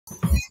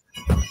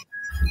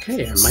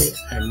Okay, our mics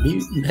are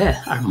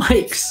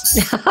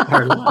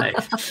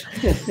live.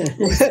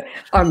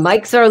 Our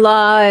mics are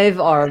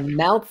live. Our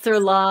mouths are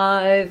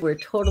live. We're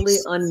totally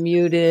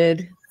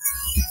unmuted.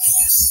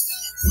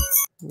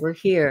 We're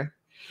here.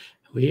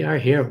 We are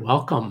here.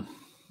 Welcome.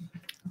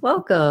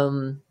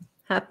 Welcome.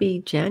 Happy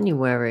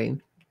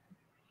January.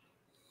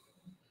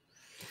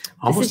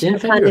 Almost in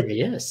February,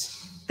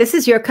 yes. This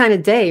is your kind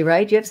of day,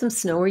 right? Do you have some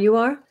snow where you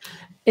are?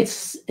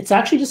 It's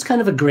actually just kind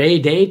of a gray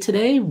day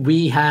today.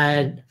 We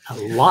had a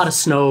lot of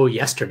snow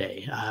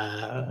yesterday,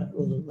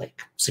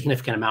 like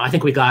significant amount. I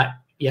think we got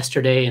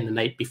yesterday and the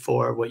night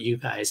before what you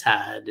guys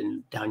had,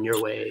 and down your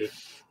way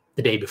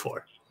the day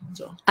before.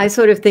 So I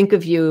sort of think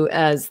of you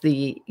as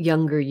the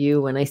younger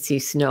you when I see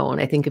snow, and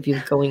I think of you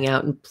going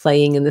out and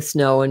playing in the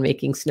snow and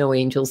making snow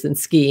angels and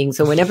skiing.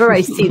 So whenever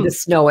I see the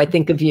snow, I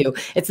think of you.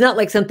 It's not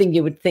like something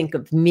you would think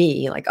of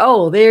me, like,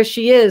 oh, there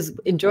she is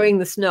enjoying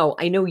the snow.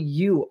 I know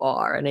you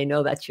are, and I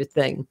know that's your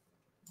thing.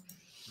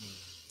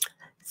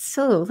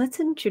 So let's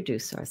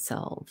introduce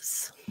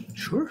ourselves.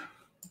 Sure.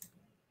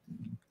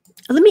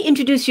 Let me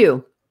introduce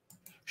you.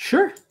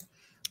 Sure.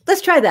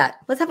 Let's try that.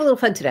 Let's have a little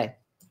fun today.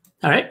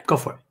 All right, go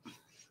for it.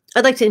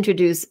 I'd like to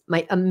introduce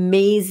my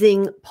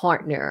amazing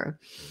partner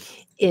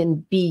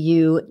in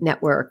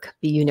B.U.Network,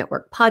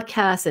 B.U.Network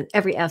podcasts, and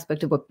every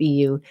aspect of what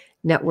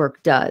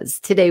B.U.Network does.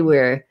 Today,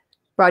 we're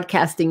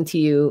broadcasting to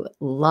you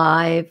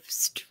live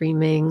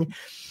streaming.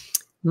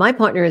 My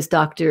partner is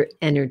Dr.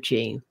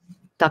 Energy,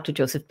 Dr.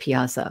 Joseph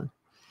Piazza.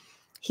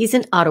 He's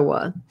in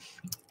Ottawa,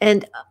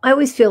 and I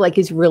always feel like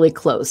he's really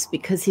close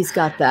because he's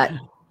got that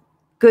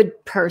good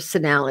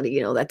personality,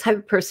 you know, that type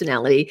of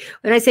personality.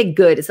 When I say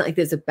good, it's not like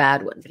there's a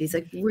bad one, but he's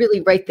like really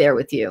right there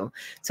with you.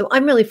 So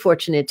I'm really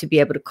fortunate to be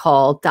able to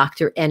call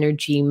Dr.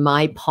 Energy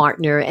my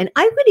partner. And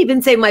I would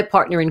even say my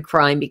partner in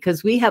crime,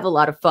 because we have a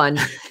lot of fun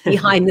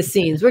behind the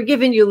scenes. We're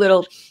giving you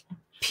little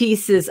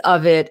pieces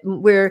of it.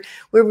 We're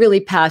really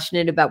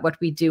passionate about what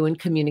we do in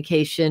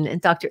communication, and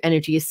Dr.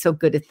 Energy is so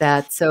good at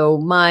that. So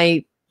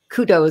my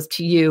kudos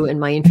to you and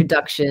my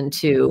introduction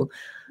to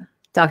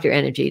Dr.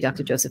 Energy,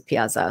 Dr. Joseph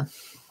Piazza.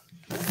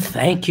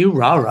 Thank you,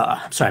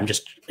 Rara. Sorry, I'm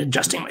just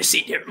adjusting my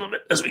seat here a little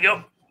bit as we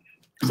go.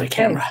 My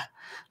camera.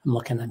 I'm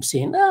looking, I'm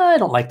seeing, I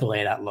don't like the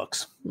way that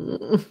looks.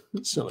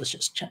 So let's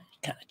just kind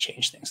of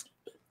change things a little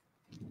bit.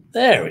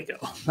 There we go.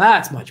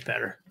 That's much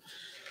better.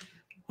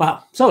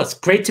 Wow. So it's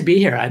great to be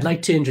here. I'd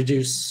like to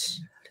introduce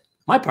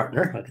my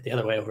partner. Look at the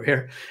other way over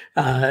here.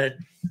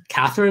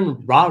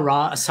 Catherine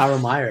Rara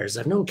Asara Myers.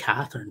 I've known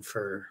Catherine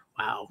for,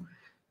 wow,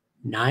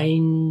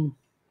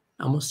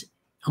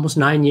 almost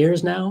 9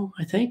 years now,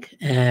 I think.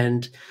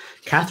 And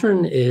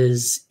Catherine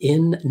is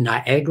in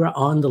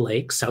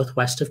Niagara-on-the-Lake,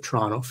 southwest of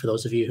Toronto. For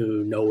those of you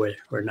who know where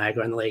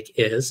Niagara-on-the-Lake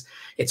is,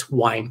 it's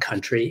wine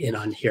country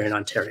here in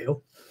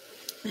Ontario.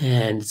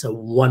 And it's a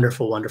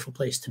wonderful, wonderful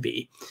place to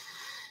be.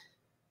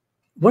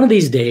 One of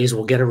these days,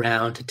 we'll get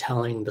around to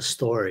telling the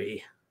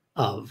story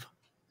of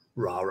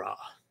Rara, of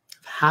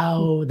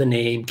how the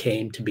name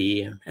came to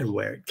be and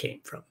where it came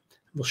from.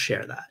 We'll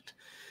share that.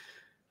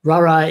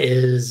 Rara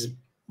is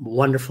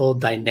wonderful,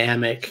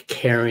 dynamic,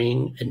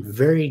 caring, and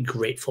very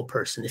grateful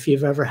person. If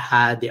you've ever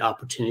had the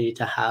opportunity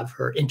to have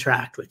her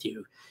interact with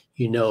you,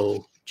 you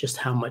know just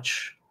how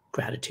much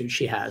gratitude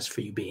she has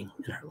for you being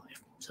in her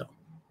life. So,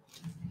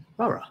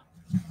 Rara.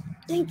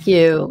 Thank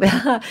you.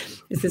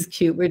 This is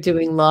cute. We're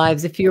doing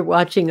lives. If you're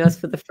watching us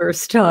for the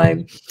first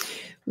time,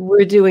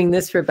 we're doing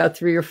this for about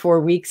 3 or 4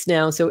 weeks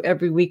now. So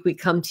every week we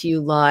come to you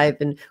live,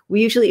 and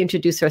we usually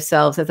introduce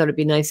ourselves. I thought it'd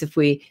be nice if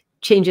we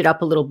change it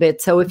up a little bit.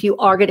 So if you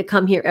are going to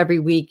come here every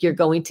week, you're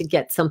going to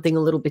get something a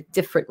little bit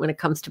different when it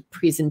comes to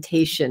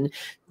presentation.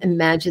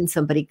 Imagine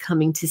somebody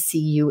coming to see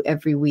you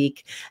every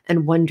week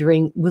and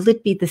wondering, will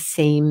it be the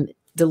same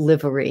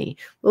delivery?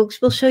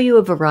 We'll show you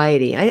a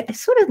variety. I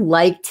sort of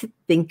like to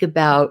think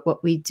about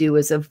what we do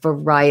as a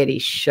variety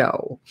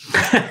show.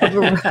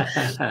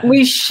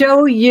 We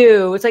show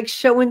you, it's like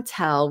show and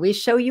tell. We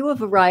show you a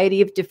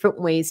variety of different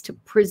ways to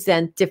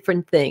present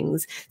different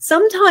things.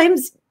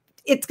 Sometimes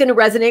it's going to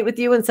resonate with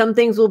you, and some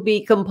things will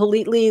be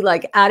completely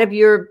like out of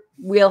your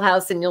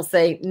wheelhouse, and you'll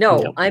say,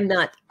 no,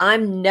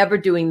 I'm never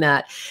doing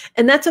that.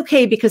 And that's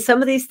okay, because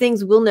some of these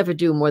things we'll never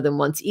do more than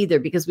once either,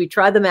 because we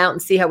try them out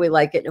and see how we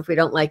like it. And if we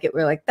don't like it,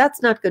 we're like,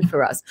 that's not good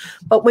for us.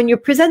 But when you're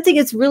presenting,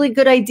 it's a really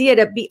good idea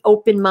to be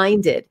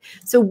open-minded.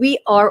 So we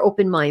are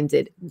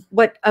open-minded.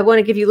 What I want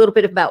to give you a little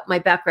bit about my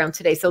background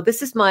today. So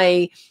this is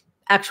my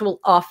actual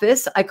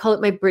office. I call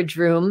it my bridge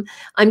room.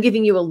 I'm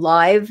giving you a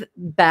live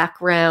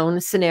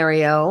background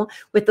scenario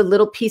with a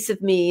little piece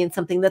of me and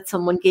something that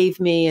someone gave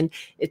me, and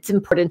it's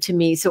important to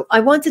me. So I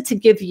wanted to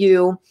give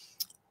you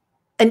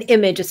an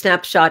image, a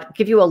snapshot,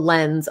 give you a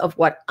lens of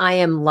what I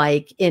am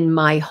like in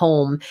my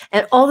home,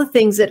 and all the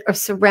things that are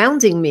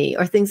surrounding me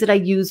are things that I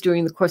use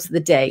during the course of the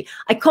day.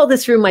 I call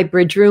this room my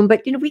bridge room,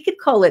 but you know, we could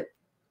call it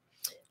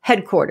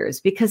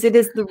headquarters, because it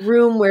is the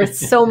room where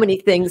so many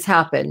things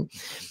happen.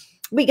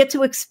 we get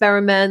to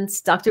experiment.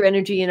 Dr.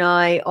 Energy and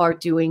I are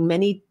doing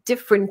many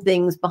different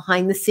things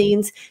behind the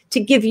scenes to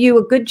give you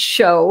a good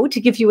show, to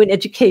give you an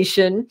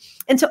education,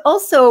 and to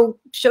also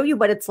show you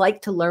what it's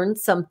like to learn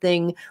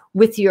something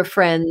with your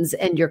friends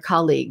and your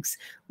colleagues.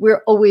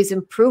 We're always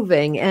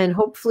improving, and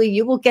hopefully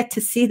you will get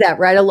to see that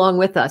right along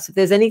with us. If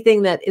there's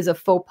anything that is a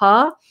faux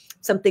pas,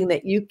 something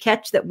that you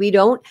catch that we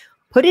don't,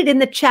 put it in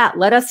the chat.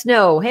 Let us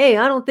know. Hey,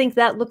 I don't think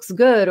that looks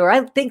good, or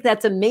I think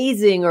that's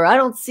amazing, or I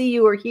don't see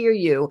you or hear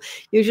you.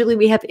 Usually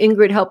we have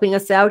Ingrid helping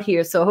us out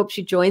here, so I hope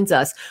she joins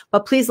us.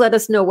 But please let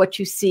us know what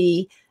you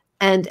see.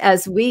 And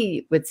as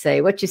we would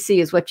say, what you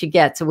see is what you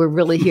get. So we're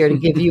really here to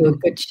give you a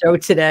good show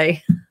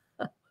today.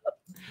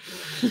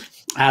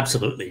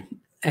 Absolutely.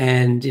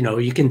 And, I'm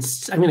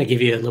going to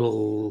give you a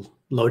little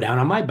lowdown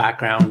on my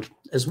background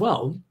as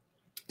well.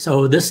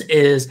 So this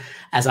is,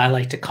 as I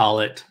like to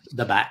call it,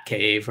 the Bat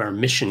Cave or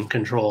mission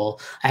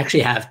control. I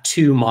actually have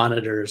 2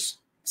 monitors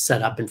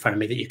set up in front of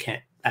me that you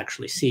can't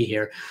actually see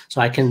here. So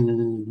I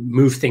can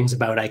move things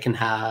about. I can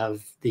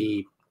have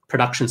the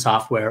production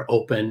software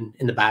open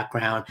in the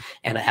background,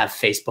 and I have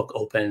Facebook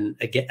open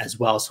again as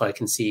well, so I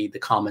can see the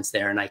comments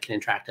there and I can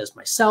interact as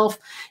myself.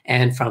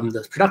 And from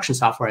the production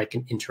software, I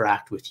can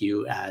interact with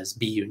you as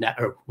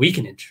B.U.Network, or we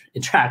can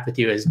interact with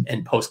you as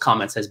and post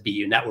comments as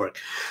B.U.Network.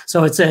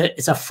 So it's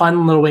a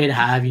fun little way to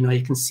have.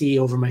 You can see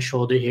over my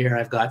shoulder here,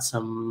 I've got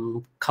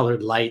some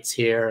colored lights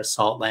here, a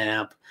salt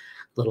lamp,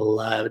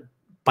 little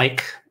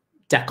bike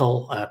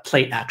decal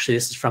plate. Actually,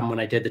 this is from when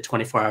I did the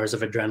 24 Hours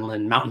of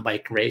Adrenaline mountain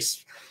bike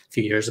race a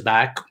few years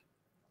back.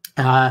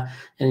 And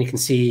you can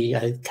see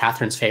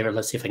Catherine's favorite.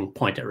 Let's see if I can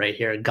point it right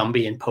here.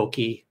 Gumby and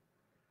Pokey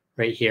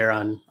right here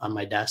on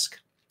my desk.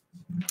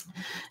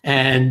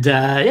 And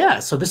yeah,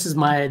 so this is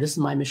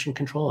my mission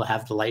control. I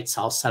have the lights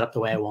all set up the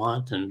way I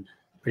want, and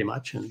pretty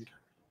much, and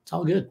it's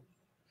all good.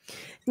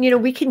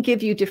 We can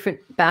give you different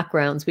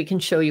backgrounds. We can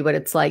show you what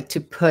it's like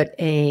to put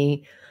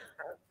a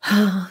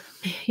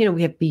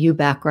we have BU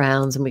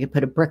backgrounds, and we can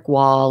put a brick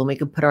wall, and we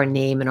can put our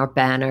name and our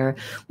banner.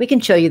 We can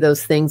show you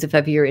those things. If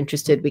ever you're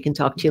interested, we can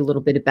talk to you a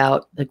little bit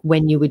about like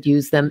when you would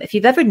use them. If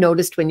you've ever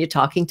noticed when you're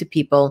talking to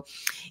people,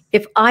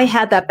 if I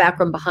had that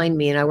background behind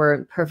me and I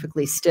were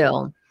perfectly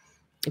still,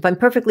 if I'm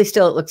perfectly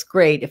still, it looks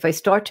great. If I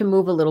start to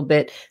move a little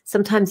bit,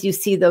 sometimes you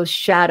see those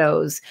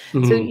shadows.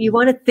 Mm-hmm. So you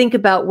want to think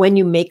about when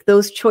you make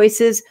those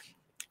choices.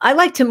 I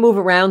like to move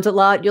around a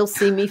lot. You'll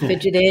see me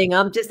fidgeting.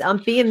 I'm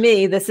being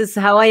me. This is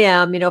how I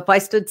am. If I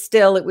stood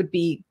still, it would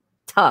be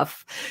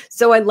tough.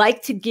 So I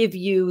like to give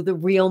you the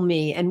real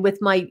me. And with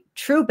my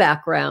true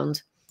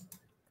background,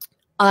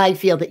 I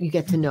feel that you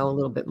get to know a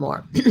little bit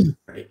more.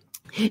 Right.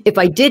 If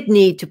I did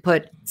need to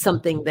put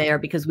something there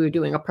because we were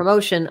doing a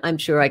promotion, I'm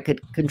sure I could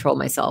control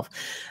myself.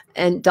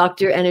 And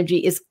Dr. Energy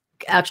is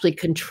actually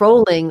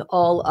controlling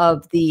all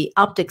of the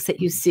optics that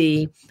you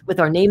see with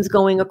our names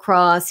going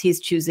across. He's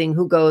choosing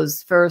who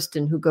goes first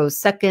and who goes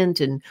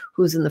second and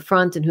who's in the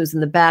front and who's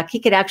in the back. He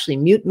could actually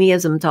mute me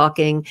as I'm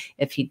talking.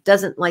 If he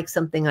doesn't like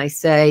something I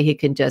say, he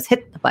can just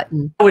hit the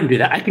button. I wouldn't do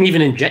that. I can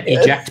even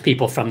eject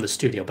people from the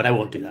studio, but I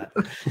won't do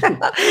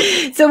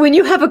that. So when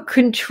you have a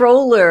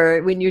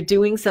controller, when you're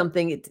doing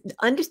something,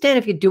 understand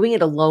if you're doing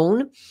it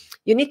alone,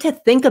 you need to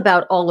think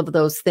about all of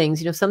those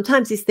things.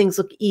 Sometimes these things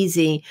look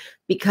easy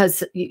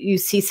because you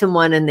see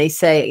someone and they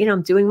say,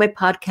 I'm doing my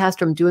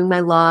podcast or I'm doing my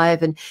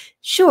live. And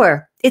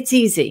sure, it's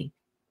easy.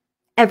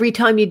 Every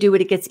time you do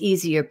it, it gets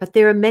easier. But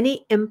there are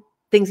many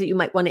things that you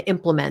might want to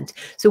implement.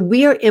 So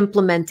we are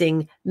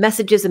implementing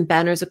messages and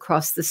banners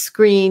across the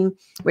screen.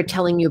 We're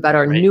telling you about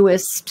our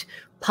newest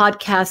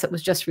podcast that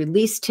was just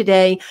released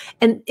today.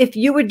 And if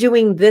you were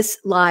doing this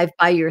live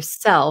by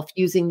yourself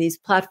using these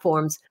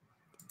platforms,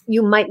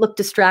 you might look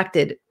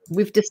distracted.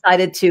 We've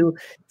decided to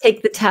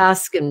take the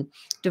task and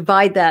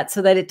divide that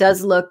so that it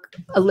does look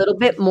a little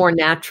bit more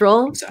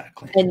natural.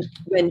 Exactly. And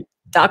when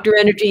Dr.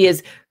 Energy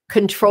is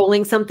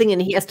controlling something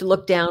and he has to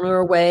look down or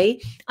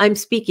away, I'm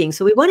speaking.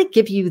 So we want to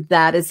give you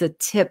that as a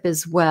tip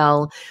as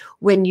well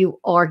when you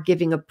are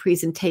giving a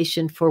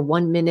presentation for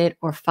 1 minute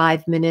or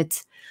 5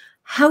 minutes.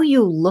 How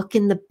you look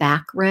in the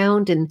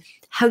background and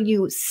how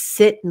you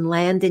sit and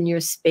land in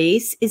your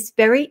space is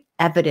very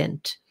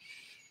evident.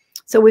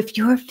 So if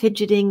you're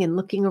fidgeting and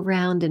looking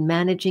around and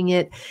managing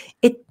it,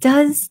 it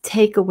does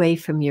take away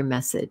from your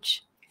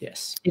message.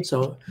 Yes.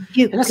 So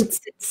you could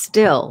sit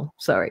still.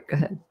 Sorry, go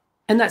ahead.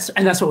 And that's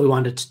what we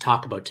wanted to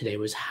talk about today,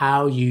 was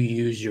how you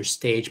use your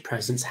stage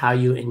presence, how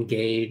you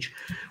engage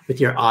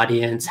with your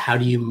audience, how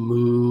do you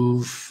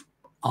move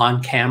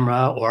on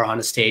camera or on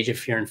a stage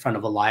if you're in front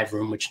of a live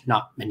room, which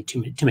not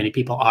too many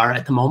people are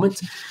at the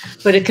moment.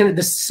 But it can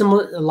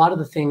a lot of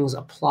the things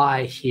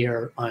apply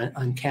here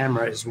on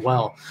camera as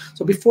well.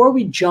 So before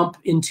we jump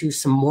into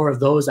some more of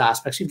those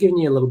aspects, we've given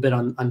you a little bit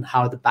on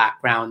how the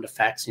background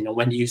affects,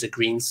 when to use a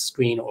green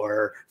screen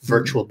or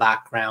virtual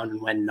background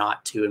and when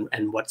not to,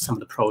 and what some of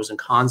the pros and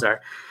cons are.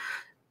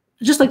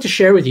 I'd just like to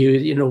share with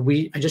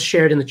you, I just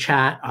shared in the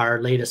chat our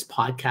latest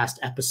podcast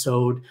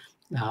episode.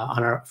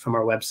 from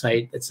our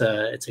website. It's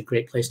a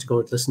great place to go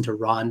listen to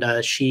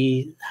Rhonda.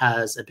 She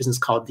has a business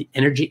called the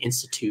Energy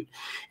Institute,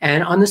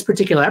 and on this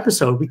particular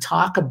episode, we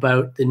talk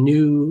about the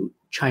new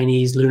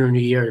Chinese Lunar New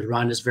Year.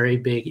 Rhonda's very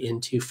big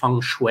into feng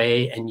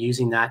shui and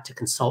using that to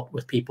consult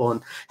with people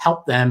and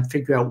help them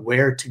figure out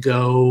where to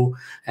go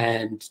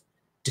and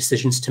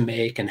decisions to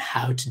make and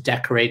how to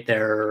decorate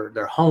their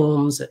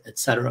homes,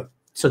 etc.,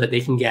 so that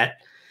they can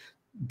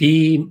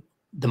be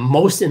the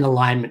most in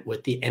alignment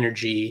with the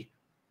energy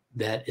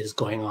that is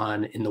going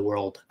on in the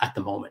world at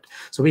the moment.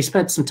 So we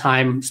spent some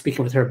time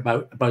speaking with her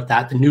about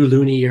that. The new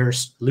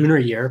lunar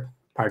year,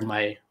 pardon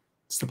my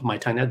slip of my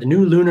tongue there. The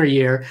new lunar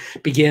year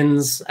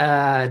begins,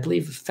 I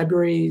believe,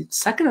 February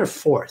 2nd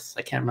or 4th.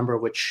 I can't remember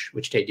which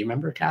day. Do you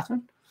remember,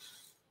 Catherine?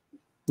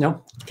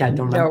 No, I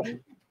don't remember.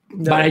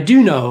 No. But I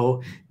do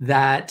know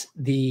that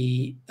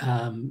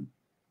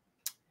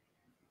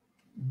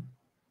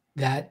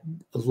that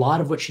a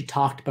lot of what she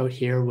talked about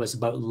here was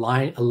about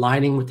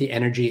aligning with the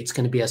energy. It's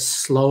going to be a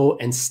slow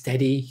and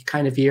steady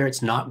kind of year.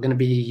 It's not going to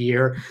be a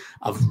year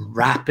of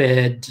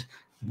rapid,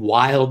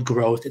 wild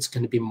growth. It's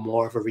going to be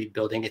more of a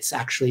rebuilding. It's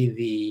actually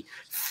the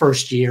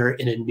first year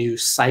in a new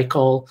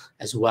cycle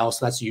as well.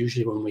 So that's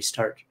usually when we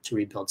start to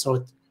rebuild.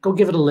 So go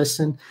give it a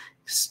listen.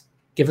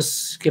 Give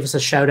us a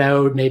shout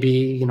out.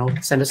 Maybe,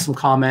 send us some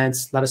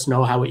comments. Let us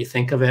know what you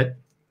think of it.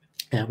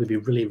 And we'd be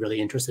really,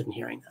 really interested in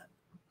hearing that.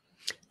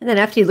 And then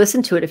after you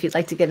listen to it, if you'd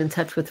like to get in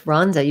touch with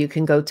Rhonda, you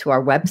can go to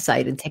our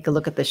website and take a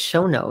look at the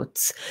show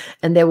notes.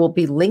 And there will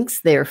be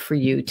links there for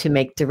you to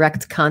make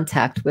direct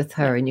contact with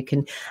her, and you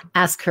can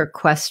ask her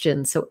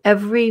questions. So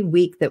every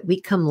week that we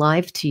come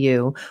live to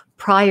you,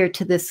 prior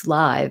to this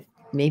live,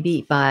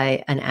 maybe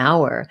by an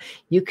hour,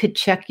 you could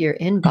check your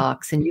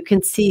inbox and you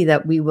can see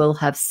that we will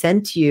have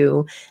sent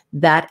you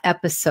that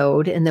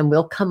episode, and then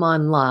we'll come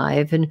on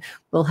live and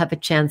we'll have a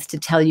chance to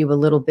tell you a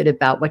little bit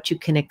about what you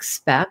can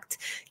expect.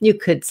 You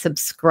could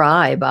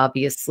subscribe,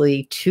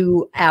 obviously,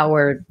 to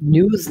our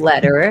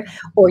newsletter,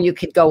 or you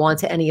could go on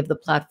to any of the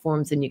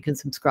platforms and you can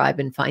subscribe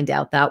and find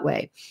out that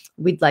way.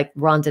 We'd like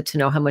Rhonda to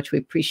know how much we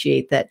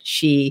appreciate that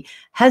she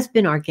has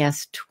been our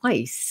guest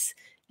twice.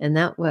 And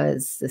that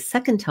was the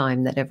second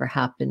time that ever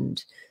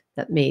happened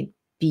that made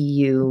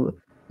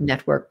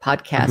B.U.Network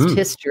podcast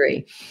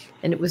history.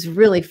 And it was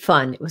really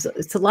fun.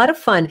 It's a lot of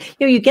fun.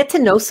 You get to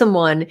know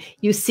someone,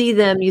 you see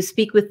them, you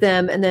speak with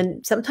them, and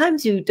then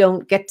sometimes you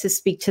don't get to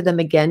speak to them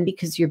again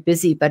because you're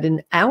busy. But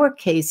in our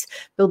case,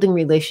 building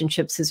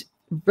relationships is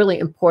really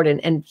important,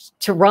 and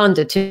to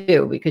Rhonda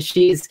too, because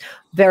she's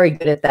very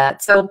good at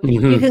that. So you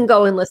can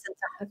go and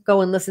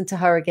listen to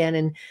her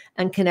again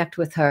and connect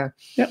with her.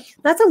 Yep.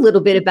 That's a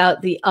little bit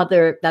about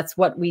that's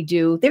what we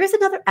do. There is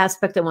another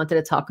aspect I wanted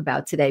to talk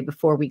about today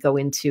before we go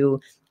into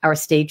our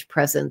stage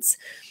presence.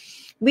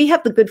 We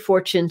have the good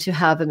fortune to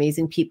have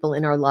amazing people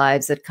in our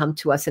lives that come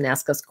to us and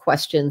ask us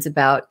questions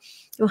about,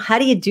 how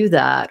do you do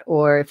that?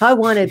 Or if I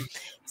want to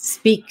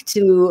speak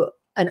to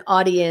an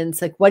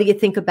audience, like, what do you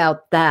think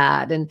about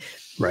that? And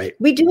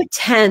we do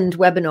attend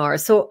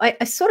webinars. So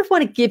I sort of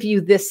want to give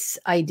you this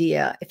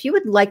idea. If you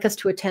would like us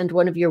to attend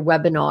one of your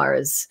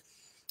webinars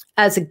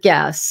as a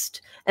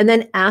guest, and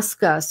then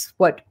ask us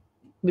what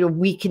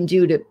we can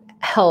do to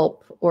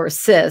help or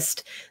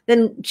assist,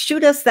 then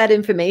shoot us that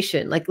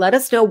information. Like, let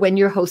us know when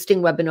you're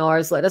hosting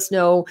webinars. Let us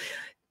know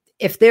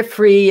if they're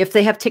free, if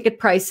they have ticket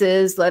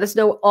prices. Let us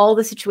know all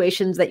the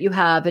situations that you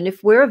have. And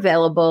if we're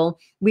available,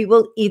 we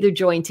will either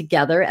join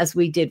together, as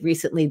we did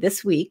recently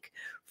this week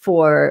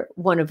for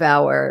one of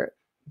our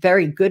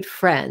very good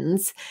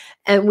friends,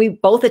 and we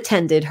both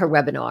attended her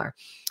webinar.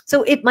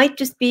 So it might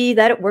just be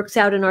that it works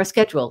out in our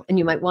schedule, and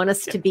you might want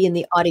us to be in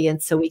the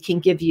audience so we can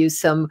give you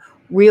some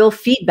real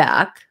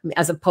feedback,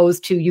 as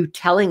opposed to you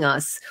telling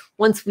us.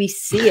 Once we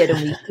see it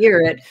and we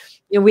hear it,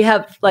 we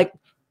have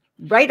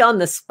right on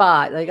the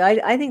spot.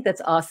 I think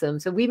that's awesome.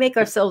 So we make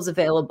ourselves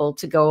available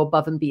to go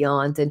above and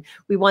beyond, and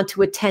we want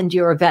to attend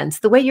your events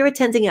the way you're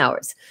attending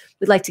ours.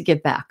 We'd like to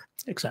give back.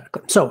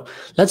 Exactly. So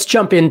let's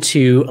jump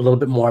into a little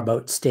bit more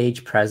about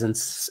stage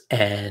presence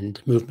and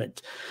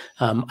movement.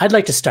 I'd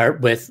like to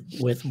start with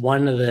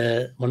one of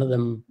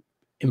the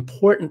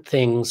important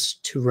things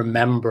to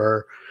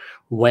remember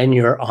when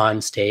you're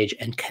on stage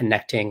and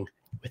connecting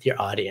with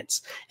your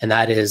audience, and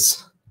that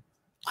is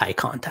eye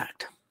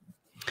contact.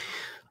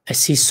 I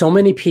see so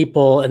many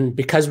people, and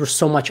because we're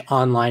so much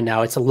online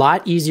now, it's a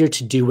lot easier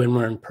to do when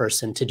we're in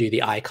person, to do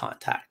the eye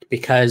contact,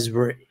 because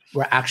we're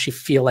actually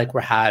feel like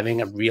we're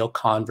having a real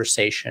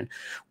conversation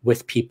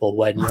with people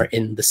when we're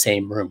in the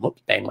same room.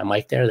 Whoops, bang my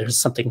mic there. There's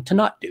something to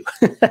not do.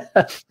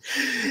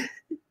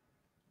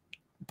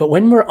 But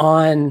when we're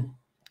on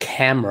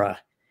camera,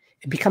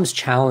 it becomes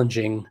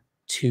challenging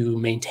to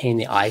maintain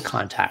the eye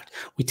contact.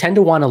 We tend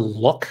to want to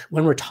look,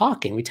 when we're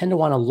talking, we tend to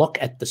want to look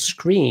at the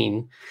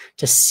screen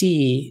to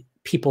see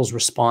people's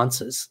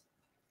responses.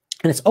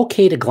 And it's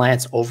okay to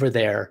glance over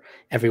there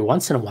every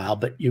once in a while,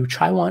 but you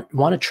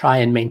want to try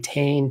and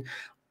maintain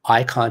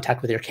eye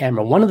contact with your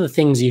camera. One of the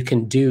things you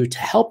can do to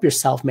help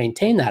yourself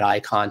maintain that eye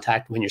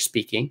contact when you're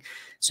speaking,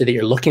 so that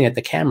you're looking at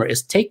the camera,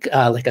 is take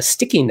like a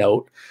sticky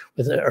note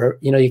with, or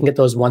you can get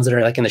those ones that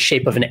are like in the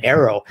shape of an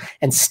arrow,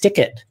 and stick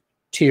it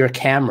to your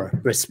camera,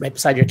 right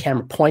beside your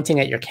camera, pointing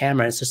at your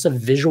camera. It's just a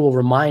visual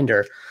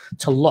reminder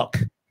to look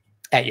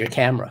at your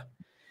camera.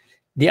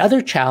 The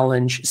other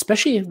challenge,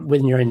 especially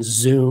when you're in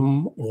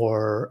Zoom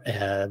or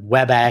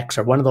WebEx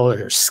or one of those,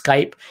 or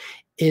Skype,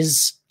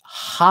 is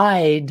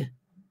hide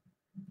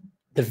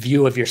the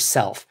view of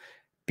yourself,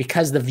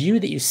 because the view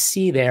that you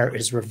see there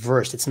is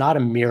reversed. It's not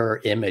a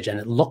mirror image, and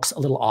it looks a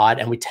little odd,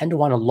 and we tend to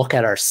want to look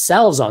at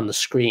ourselves on the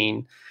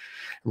screen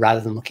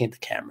rather than looking at the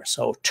camera.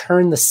 So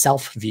turn the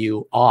self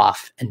view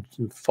off and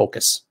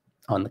focus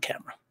on the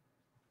camera.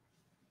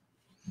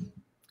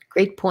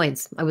 Great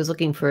points. I was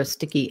looking for a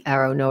sticky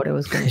arrow note. I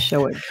was going to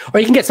show it. Or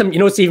you can get some,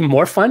 what's even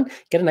more fun?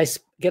 Get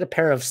a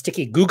pair of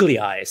sticky googly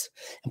eyes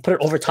and put it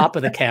over top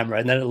of the camera,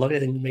 and then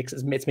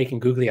it's making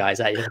googly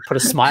eyes at you. Put a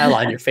smile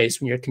on your face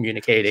when you're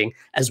communicating,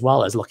 as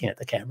well as looking at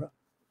the camera.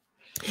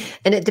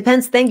 And it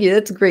depends. Thank you.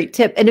 That's a great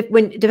tip. And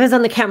it depends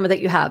on the camera that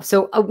you have.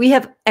 So we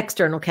have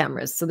external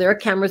cameras. So there are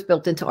cameras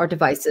built into our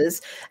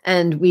devices,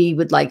 and we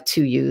would like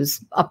to use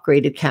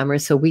upgraded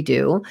cameras. So we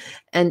do,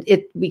 and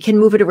we can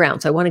move it around.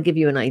 So I want to give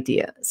you an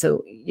idea.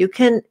 So you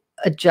can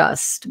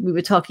adjust. We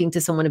were talking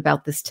to someone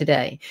about this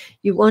today.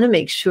 You want to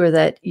make sure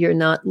that you're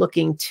not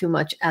looking too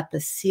much at the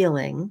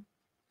ceiling.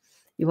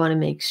 You want to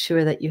make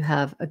sure that you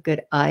have a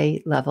good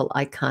eye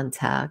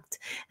contact,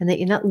 and that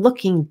you're not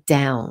looking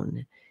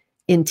down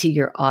into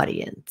your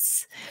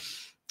audience.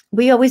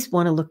 We always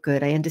want to look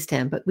good, I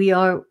understand, but we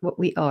are what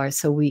we are,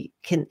 so we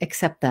can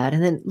accept that.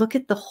 And then look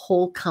at the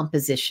whole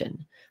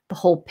composition, the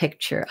whole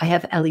picture. I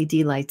have LED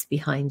lights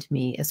behind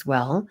me as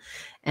well,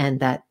 and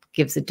that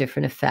gives a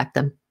different effect.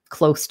 I'm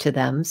close to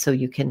them, so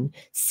you can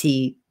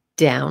see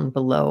down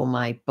below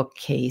my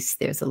bookcase.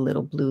 There's a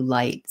little blue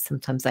light.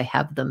 Sometimes I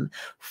have them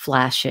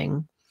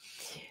flashing.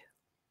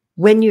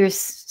 When you're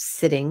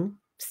sitting,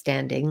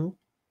 standing,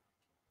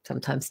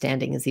 sometimes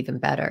standing is even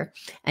better,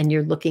 and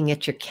you're looking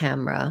at your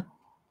camera,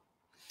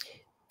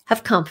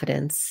 have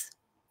confidence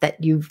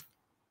that you've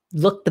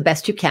looked the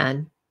best you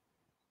can.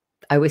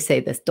 I always say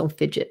this: don't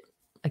fidget.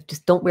 Like,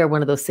 just don't wear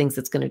one of those things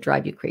that's going to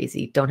drive you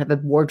crazy. Don't have a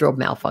wardrobe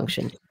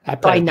malfunction. I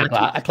play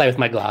with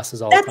my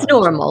glasses all the time. That's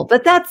normal,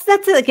 but that's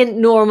like a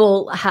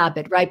normal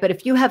habit, right? But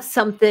if you have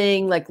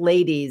something like,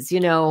 ladies,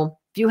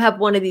 if you have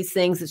one of these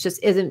things that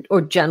just isn't,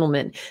 or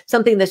gentlemen,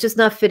 something that's just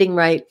not fitting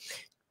right,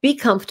 be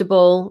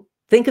comfortable.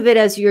 Think of it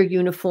as your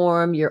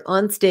uniform. You're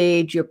on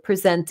stage, you're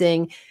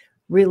presenting.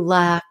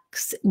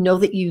 Relax. Know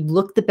that you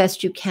look the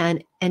best you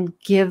can and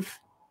give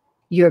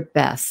your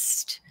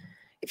best.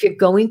 If you're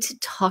going to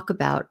talk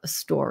about a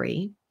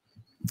story,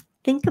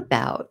 think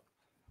about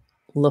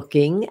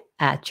looking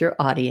at your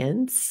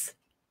audience.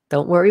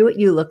 Don't worry what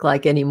you look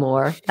like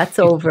anymore. That's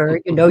over.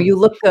 You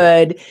look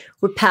good.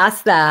 We're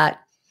past that.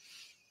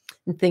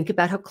 And think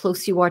about how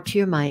close you are to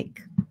your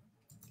mic.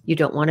 You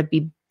don't want to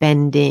be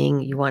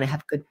bending. You want to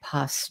have good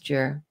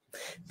posture.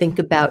 Think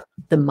about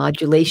the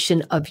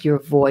modulation of your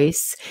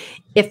voice.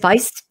 If I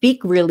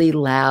speak really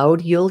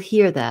loud, you'll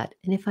hear that.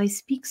 And if I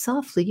speak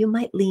softly, you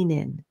might lean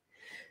in.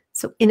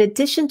 So in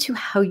addition to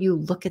how you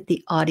look at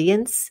the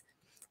audience,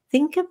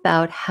 think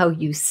about how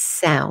you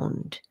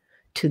sound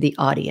to the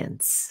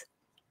audience.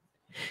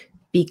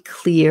 Be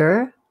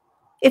clear.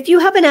 If you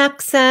have an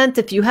accent,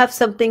 if you have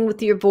something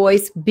with your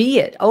voice, be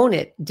it, own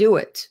it, do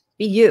it,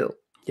 be you.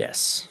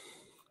 Yes.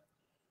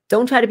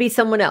 Don't try to be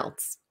someone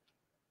else.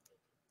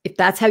 If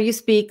that's how you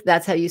speak,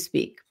 that's how you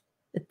speak.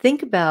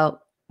 Think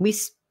about, we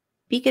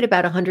speak at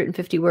about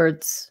 150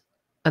 words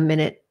a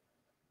minute.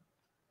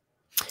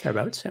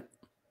 Thereabouts, yeah.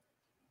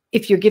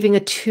 If you're giving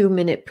a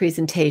 2-minute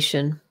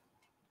presentation,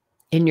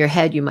 in your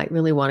head, you might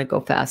really want to go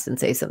fast and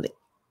say something.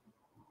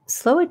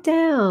 Slow it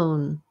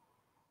down.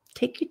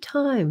 Take your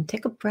time.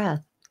 Take a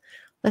breath.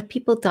 Let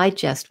people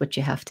digest what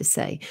you have to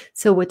say.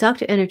 So what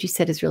Dr. Energy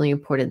said is really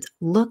important.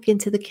 Look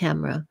into the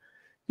camera.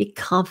 Be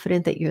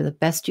confident that you're the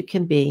best you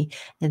can be,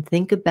 and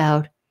think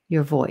about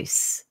your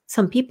voice.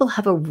 Some people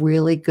have a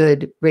really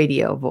good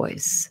radio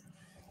voice.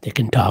 They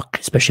can talk,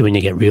 especially when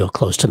you get real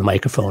close to the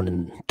microphone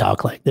and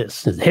talk like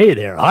this. Hey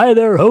there, hi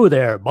there, ho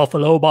there,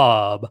 Buffalo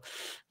Bob.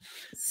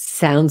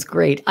 Sounds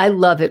great. I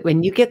love it.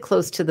 When you get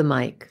close to the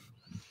mic,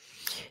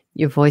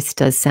 your voice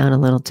does sound a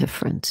little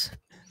different,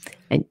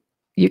 and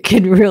you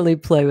can really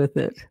play with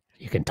it.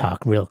 You can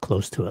talk real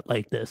close to it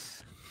like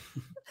this.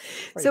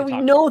 So we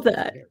know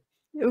that.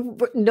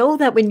 Know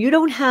that when you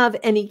don't have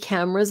any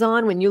cameras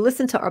on, when you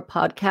listen to our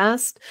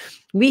podcast,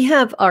 we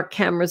have our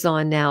cameras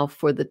on now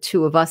for the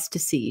two of us to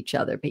see each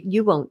other, but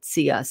you won't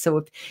see us. So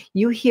if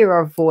you hear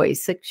our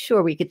voice, like,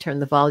 sure, we could turn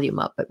the volume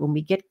up, but when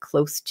we get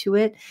close to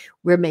it,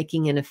 we're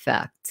making an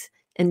effect.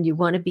 And you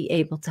want to be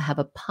able to have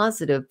a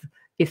positive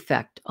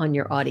effect on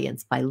your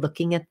audience by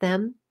looking at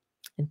them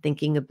and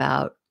thinking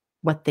about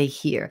what they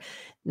hear.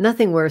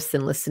 Nothing worse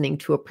than listening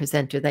to a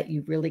presenter that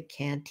you really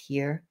can't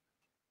hear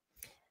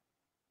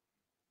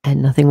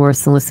and nothing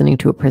worse than listening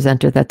to a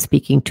presenter that's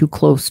speaking too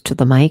close to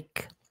the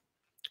mic.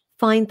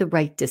 Find the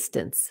right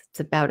distance. It's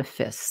about a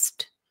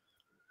fist.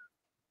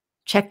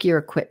 Check your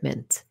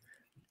equipment.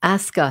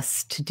 Ask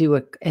us to do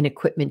an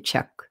equipment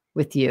check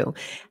with you.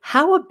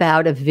 How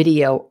about a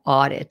video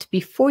audit?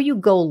 Before you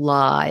go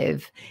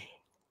live,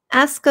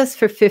 ask us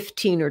for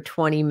 15 or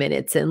 20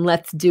 minutes and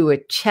let's do a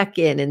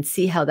check-in and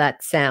see how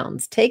that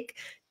sounds. Take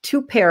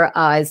 2 pair of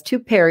eyes, 2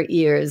 pair of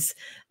ears,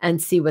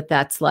 and see what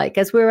that's like.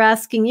 As we're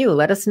asking you,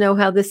 let us know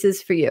how this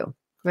is for you.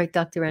 Right,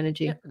 Dr.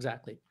 Energy? Yeah,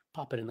 exactly.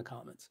 Pop it in the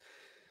comments.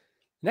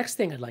 Next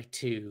thing I'd like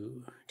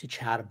to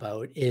chat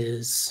about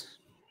is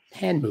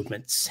hand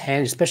movements,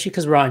 especially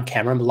because we're on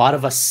camera. A lot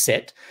of us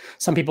sit.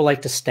 Some people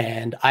like to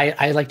stand.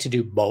 I like to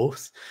do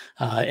both.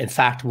 In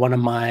fact, one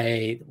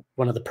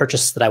of the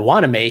purchases that I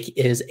want to make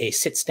is a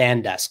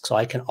sit-stand desk, so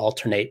I can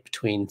alternate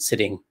between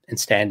sitting and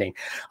standing.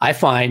 I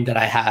find that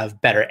I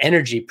have better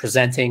energy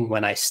presenting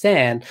when I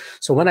stand.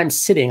 So when I'm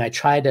sitting, I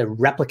try to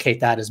replicate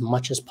that as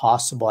much as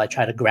possible. I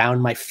try to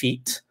ground my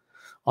feet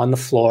on the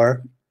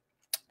floor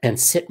and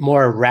sit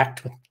more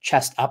erect with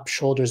chest up,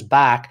 shoulders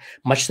back,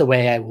 much the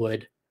way I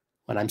would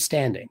when I'm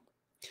standing,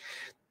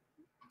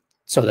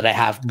 so that I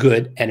have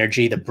good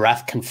energy. The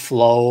breath can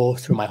flow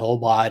through my whole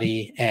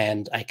body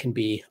and I can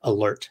be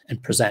alert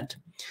and present.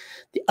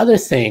 The other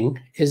thing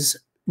is,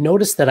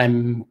 notice that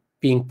I'm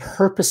being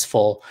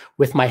purposeful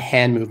with my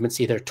hand movements,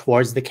 either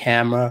towards the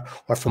camera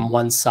or from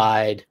one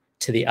side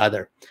to the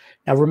other.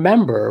 Now,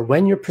 remember,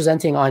 when you're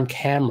presenting on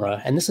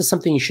camera, and this is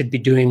something you should be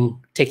doing,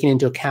 taking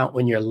into account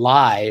when you're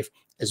live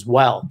as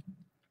well,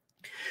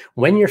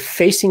 when you're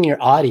facing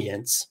your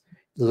audience,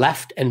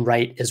 left and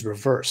right is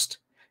reversed.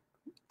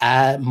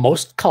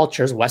 Most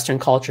cultures, Western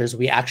cultures,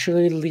 we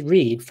actually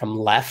read from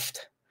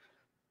left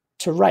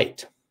to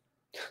right.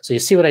 So you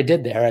see what I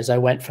did there as I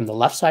went from the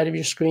left side of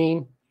your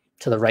screen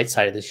to the right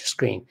side of your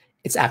screen.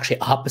 It's actually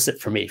opposite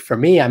for me. For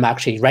me, I'm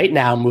actually right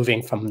now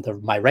moving from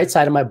my right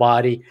side of my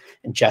body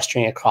and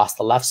gesturing across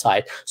the left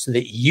side so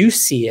that you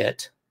see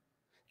it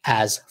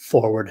as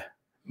forward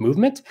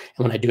movement.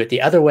 And when I do it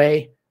the other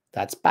way,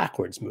 that's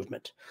backwards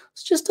movement.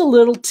 It's just a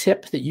little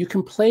tip that you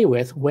can play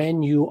with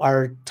when you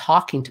are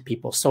talking to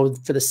people. So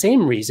for the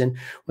same reason,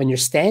 when you're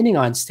standing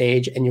on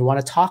stage and you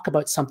want to talk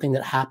about something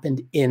that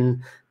happened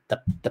in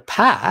the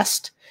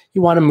past,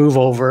 you want to move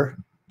over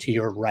to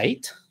your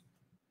right.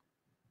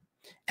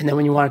 And then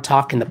when you want to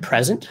talk in the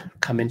present,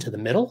 come into the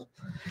middle.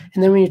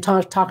 And then when you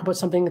talk about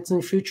something that's in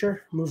the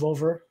future, move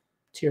over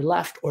to your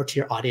left or to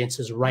your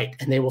audience's right.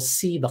 And they will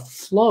see the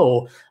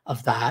flow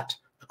of that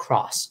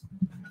across.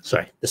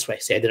 Sorry, this way.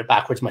 See, I did it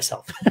backwards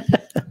myself.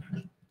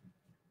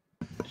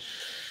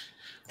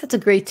 That's a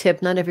great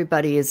tip. Not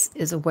everybody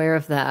is aware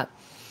of that.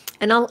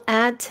 And I'll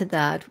add to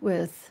that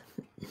with,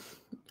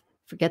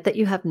 forget that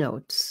you have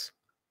notes.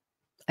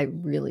 I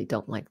really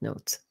don't like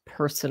notes.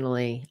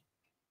 Personally,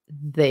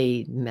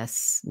 they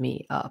mess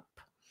me up.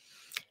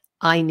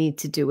 I need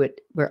to do it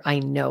where I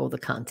know the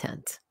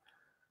content.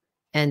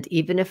 And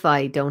even if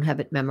I don't have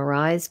it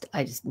memorized,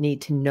 I just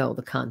need to know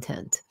the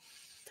content.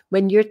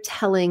 When you're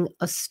telling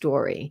a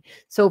story,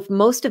 so if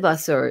most of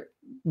us are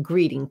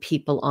greeting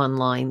people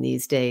online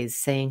these days,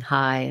 saying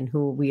hi and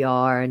who we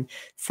are and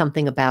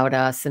something about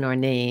us and our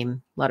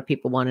name. A lot of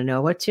people want to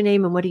know, what's your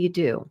name and what do you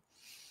do?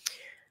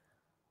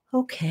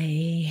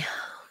 Okay,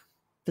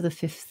 for the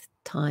 5th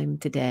time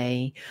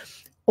today.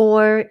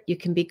 Or you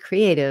can be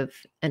creative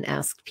and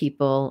ask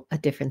people a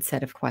different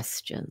set of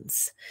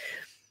questions.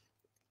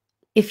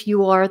 If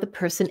you are the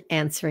person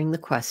answering the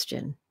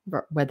question,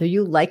 whether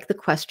you like the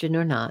question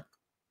or not,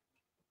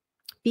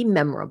 be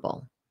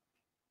memorable.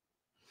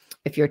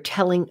 If you're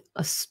telling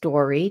a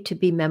story to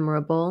be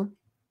memorable,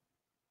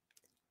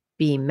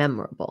 be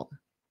memorable.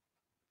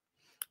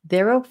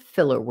 There are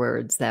filler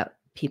words that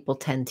people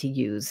tend to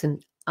use,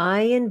 and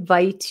I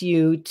invite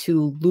you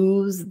to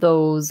lose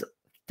those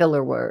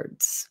filler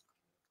words.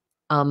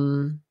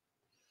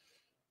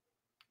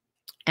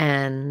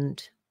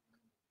 And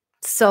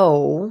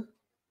so,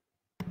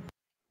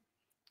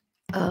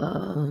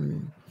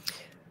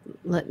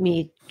 let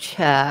me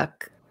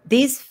check.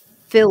 These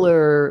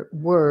filler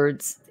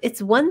words,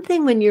 it's one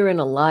thing when you're in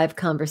a live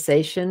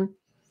conversation.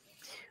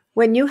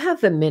 When you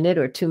have a minute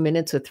or 2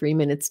 minutes or 3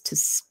 minutes to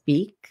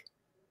speak,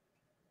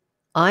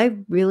 I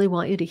really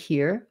want you to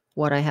hear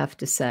what I have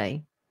to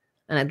say.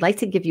 And I'd like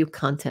to give you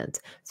content.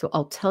 So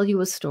I'll tell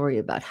you a story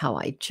about how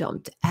I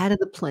jumped out of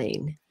the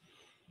plane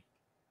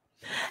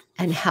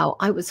and how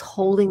I was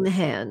holding the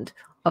hand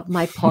of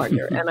my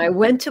partner. And I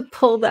went to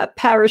pull that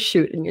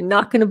parachute, and you're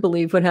not going to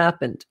believe what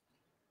happened.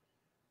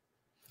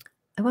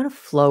 I want to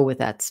flow with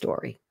that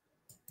story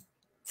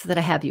so that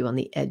I have you on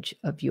the edge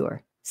of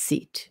your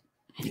seat.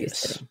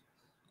 Yes.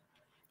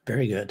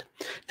 Very good.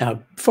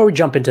 Now, before we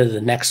jump into the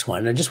next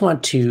one, I just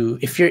want to,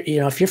 if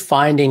you're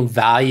finding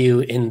value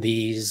in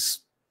these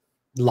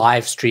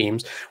live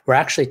streams, we're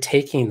actually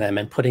taking them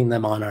and putting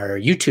them on our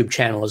YouTube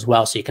channel as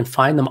well. So you can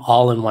find them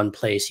all in one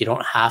place. You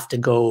don't have to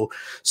go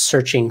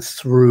searching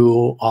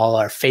through all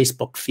our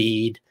Facebook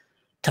feed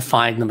to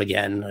find them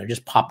again, I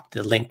just popped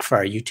the link for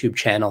our YouTube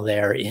channel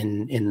there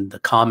in the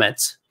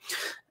comments.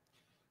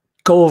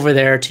 Go over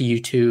there to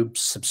YouTube,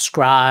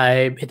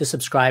 subscribe, hit the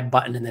subscribe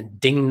button, and then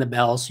ding the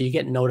bell so you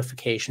get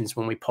notifications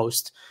when we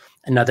post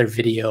another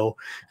video.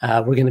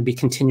 We're going to be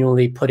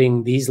continually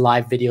putting these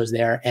live videos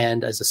there.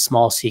 And as a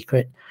small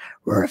secret,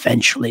 we're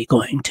eventually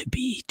going to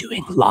be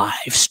doing live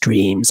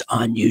streams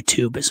on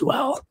YouTube as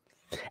well.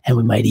 And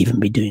we might even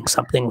be doing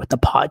something with the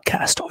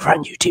podcast over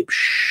on YouTube.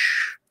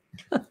 Shh.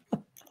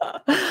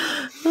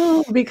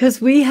 Oh, because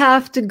we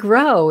have to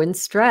grow and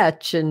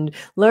stretch and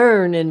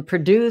learn and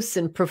produce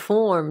and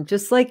perform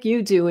just like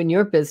you do in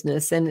your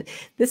business. And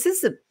this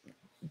is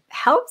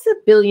how's a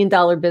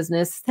billion-dollar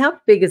business? How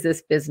big is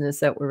this business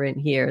that we're in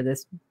here?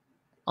 This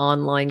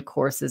online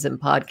courses and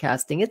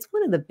podcasting. It's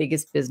one of the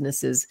biggest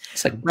businesses.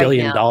 It's like $1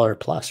 billion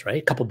plus,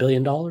 right? A couple $1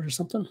 billion or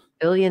something. $1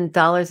 billion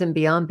and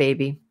beyond,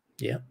 baby.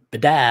 Yeah.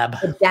 Badab.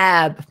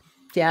 Badab.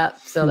 Yeah.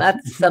 So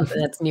that's something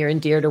that's near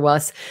and dear to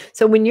us.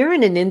 So when you're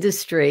in an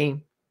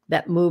industry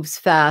that moves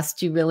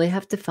fast, you really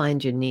have to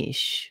find your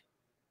niche.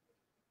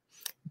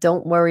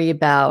 Don't worry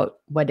about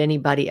what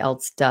anybody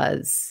else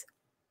does.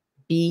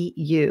 Be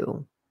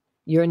you.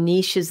 Your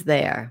niche is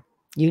there.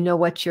 You know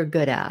what you're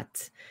good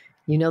at.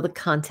 You know the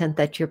content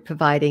that you're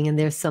providing, and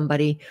there's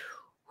somebody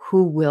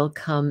who will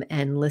come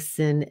and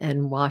listen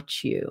and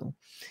watch you.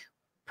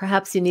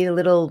 Perhaps you need a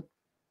little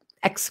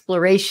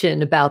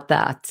exploration about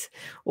that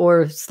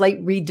or slight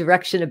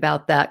redirection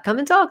about that. Come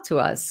and talk to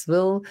us.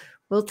 We'll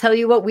tell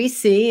you what we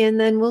see, and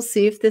then we'll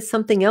see if there's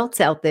something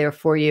else out there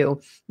for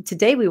you.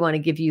 Today, we want to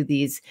give you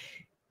these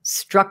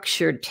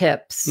structured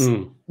tips.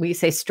 We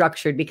say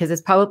structured because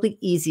it's probably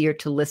easier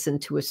to listen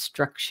to a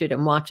structured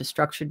and watch a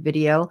structured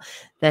video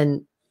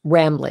than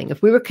rambling.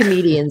 If we were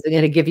comedians, I'm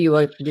going to give you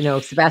a,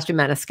 Sebastian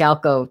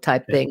Maniscalco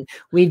type thing.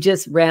 We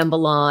just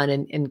ramble on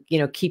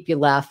and keep you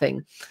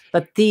laughing.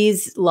 But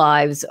these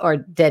lives are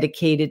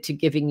dedicated to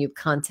giving you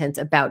content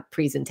about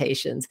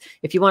presentations.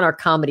 If you want our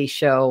comedy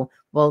show,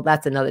 well,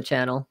 that's another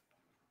channel.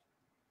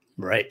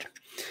 Right.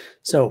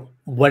 So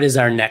what is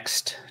our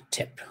next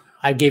tip?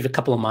 I gave a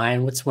couple of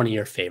mine. What's one of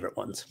your favorite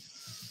ones?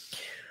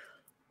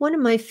 One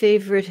of my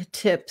favorite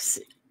tips,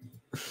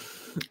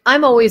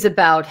 I'm always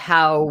about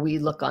how we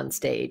look on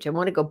stage. I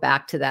want to go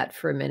back to that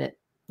for a minute,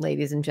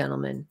 ladies and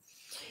gentlemen.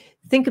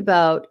 Think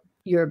about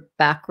your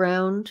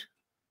background,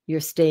 your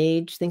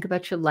stage. Think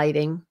about your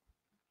lighting.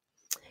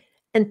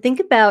 And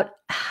think about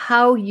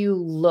how you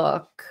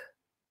look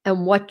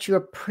and what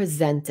you're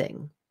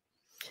presenting.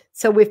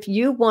 So if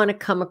you want to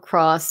come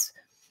across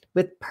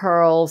with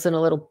pearls and a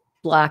little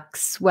black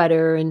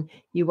sweater and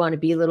you want to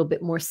be a little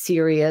bit more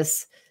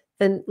serious,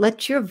 then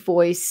let your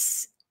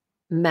voice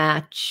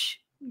match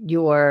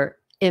your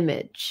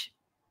image.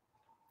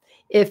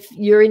 If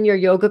you're in your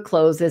yoga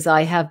clothes, as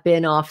I have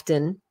been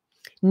often,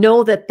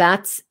 know that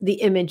that's the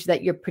image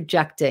that you're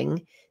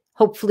projecting.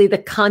 Hopefully the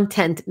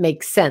content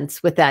makes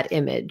sense with that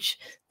image,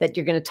 that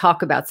you're going to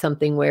talk about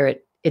something where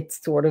it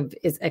sort of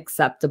is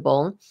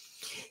acceptable.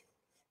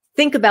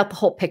 Think about the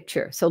whole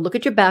picture. So look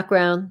at your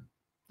background,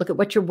 look at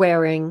what you're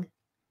wearing,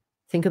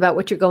 think about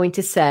what you're going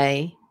to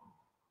say,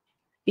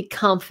 be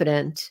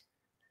confident,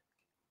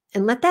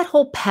 and let that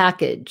whole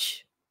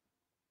package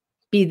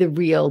be the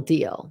real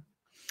deal.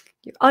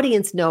 Your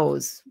audience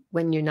knows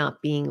when you're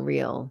not being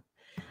real.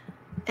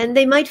 And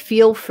they might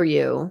feel for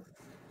you.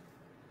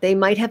 They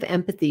might have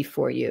empathy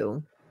for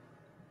you.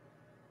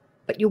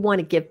 But you want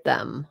to give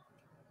them,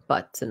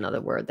 but's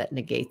another word that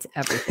negates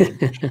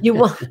everything. You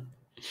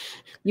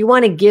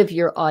want to give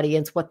your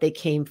audience what they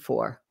came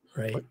for.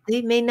 Right.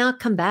 They may not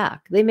come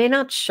back. They may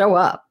not show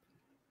up.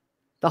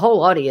 The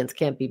whole audience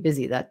can't be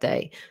busy that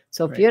day.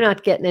 So if you're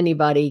not getting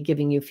anybody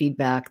giving you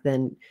feedback,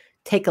 then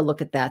take a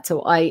look at that.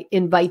 So I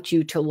invite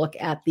you to look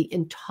at the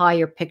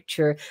entire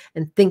picture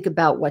and think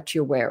about what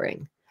you're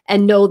wearing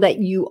and know that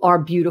you are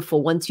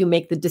beautiful. Once you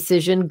make the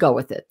decision, go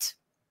with it.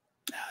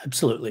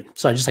 Absolutely.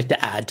 So I just like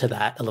to add to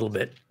that a little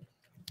bit.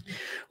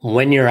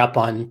 When you're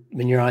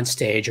on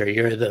stage or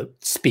you're the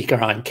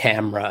speaker on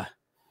camera,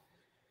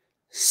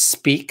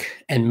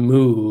 speak and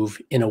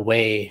move in a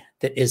way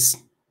that is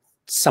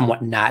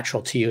somewhat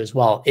natural to you as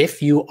well.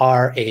 If you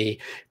are a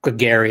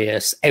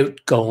gregarious,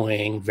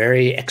 outgoing,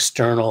 very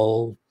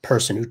external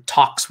person who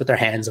talks with their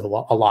hands a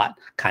lot,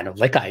 kind of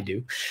like I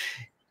do,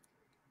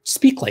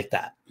 speak like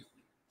that.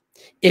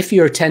 If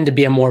you tend to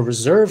be a more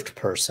reserved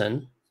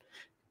person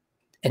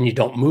and you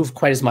don't move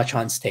quite as much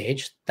on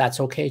stage, that's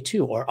okay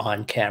too, or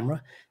on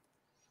camera.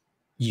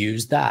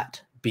 Use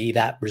that. Be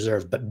that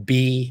reserved, but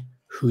be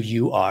who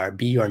you are.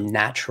 Be your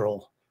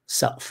natural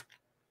self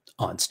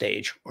on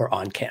stage or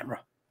on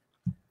camera.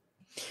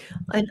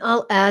 And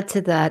I'll add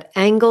to that,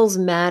 angles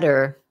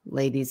matter,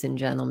 ladies and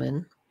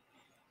gentlemen.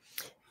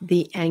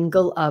 The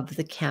angle of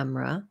the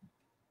camera,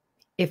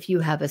 if you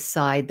have a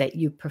side that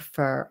you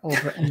prefer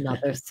over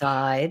another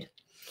side,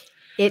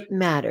 it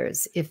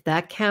matters. If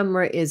that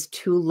camera is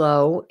too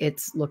low,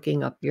 it's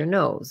looking up your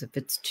nose. If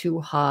it's too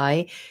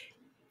high,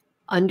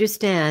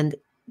 understand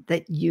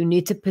that you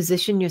need to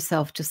position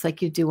yourself just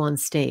like you do on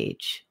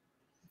stage.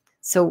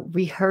 So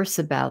rehearse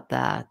about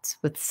that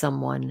with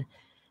someone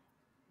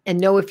and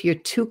know if you're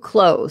too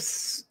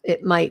close,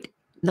 it might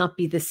not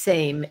be the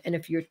same. And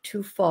if you're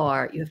too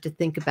far, you have to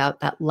think about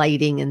that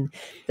lighting and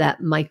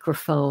that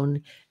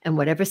microphone and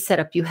whatever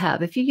setup you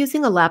have. If you're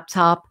using a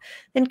laptop,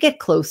 then get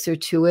closer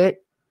to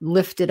it,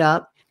 lift it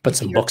up. Put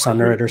some books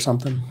under it or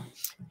something.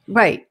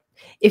 Right.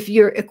 If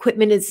your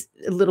equipment is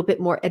a little bit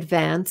more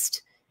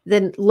advanced,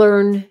 then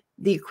learn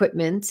the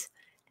equipment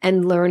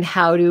and learn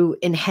how to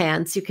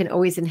enhance. You can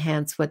always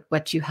enhance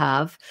what you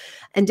have.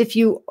 And if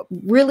you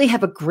really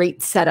have a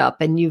great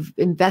setup and you've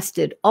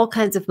invested all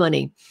kinds of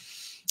money,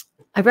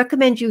 I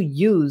recommend you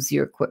use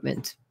your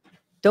equipment.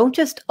 Don't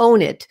just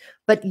own it,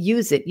 but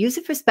use it. Use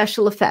it for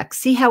special effects.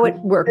 See how it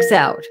works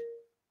out.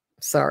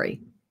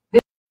 Sorry.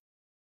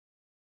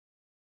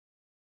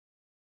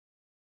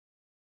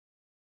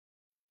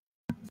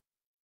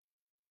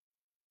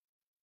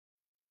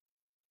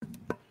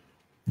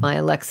 My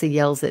Alexa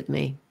yells at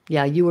me.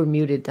 Yeah, you were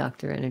muted,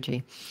 Dr.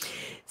 Energy.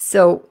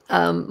 So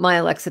my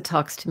Alexa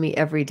talks to me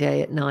every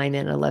day at 9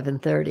 and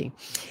 11:30.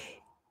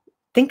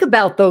 Think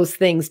about those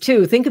things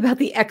too. Think about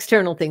the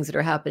external things that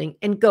are happening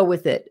and go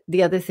with it.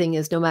 The other thing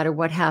is, no matter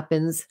what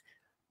happens,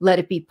 let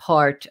it be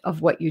part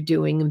of what you're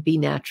doing and be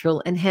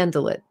natural and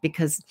handle it,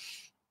 because,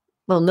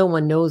 well, no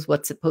one knows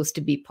what's supposed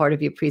to be part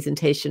of your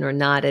presentation or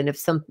not. And if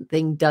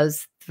something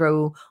does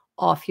throw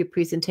off your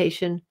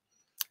presentation,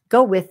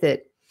 go with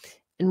it.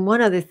 And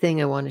one other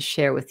thing I want to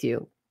share with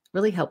you,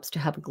 really helps to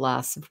have a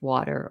glass of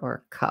water or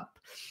a cup.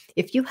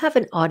 If you have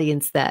an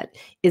audience that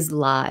is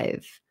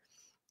live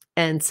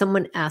and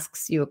someone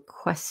asks you a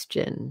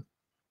question,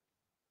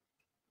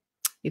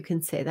 you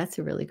can say, that's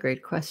a really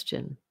great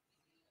question.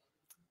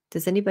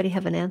 Does anybody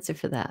have an answer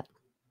for that?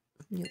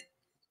 You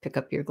pick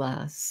up your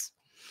glass,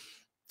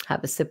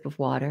 have a sip of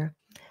water,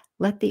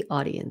 let the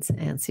audience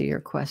answer your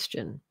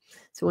question.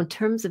 So in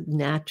terms of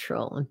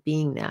natural and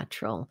being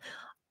natural,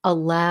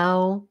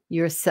 allow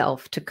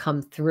yourself to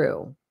come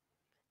through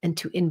and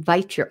to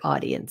invite your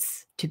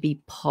audience to be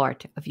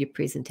part of your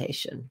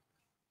presentation.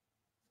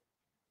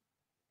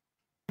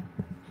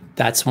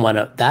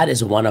 That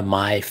is one of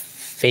my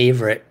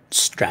favorite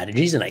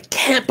strategies, and I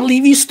can't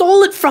believe you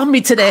stole it from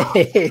me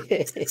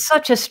today.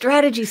 Such a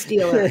strategy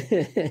stealer.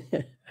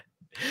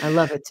 I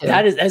love it too.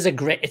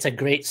 It's a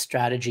great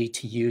strategy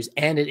to use,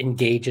 and it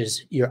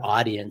engages your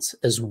audience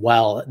as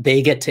well.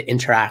 They get to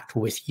interact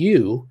with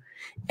you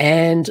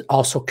and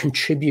also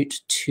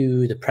contribute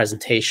to the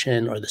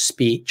presentation or the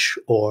speech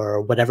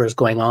or whatever is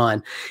going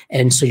on.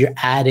 And so you're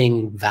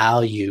adding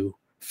value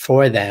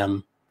for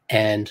them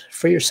and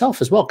for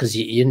yourself as well, because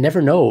you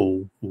never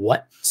know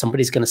what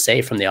somebody's going to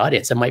say from the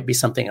audience. It might be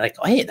something like,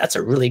 oh, hey, that's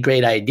a really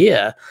great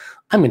idea.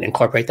 I'm going to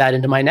incorporate that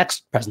into my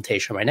next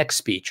presentation, or my next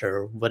speech,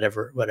 or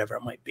whatever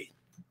it might be.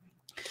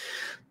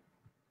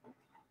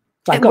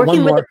 So I've got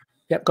one more.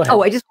 Yep, go ahead.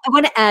 Oh, I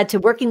want to add to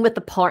working with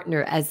the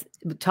partner, as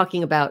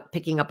talking about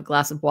picking up a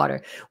glass of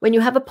water. When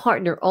you have a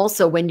partner,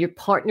 also, when your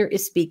partner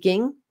is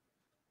speaking,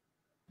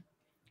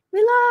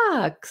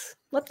 relax,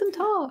 let them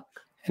talk.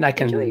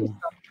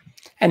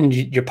 And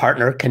your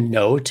partner can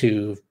know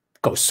to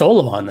go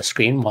solo on the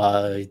screen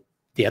while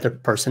the other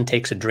person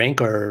takes a drink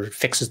or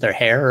fixes their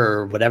hair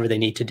or whatever they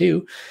need to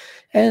do.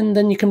 And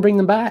then you can bring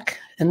them back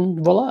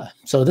and voila.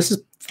 So this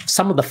is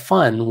some of the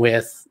fun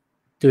with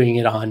doing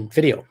it on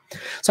video.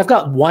 So I've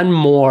got one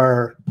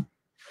more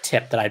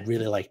tip that I'd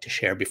really like to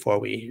share before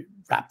we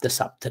wrap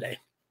this up today.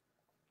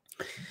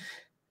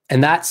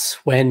 And that's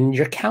when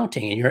you're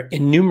counting and you're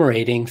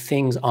enumerating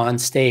things on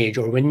stage,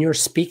 or when you're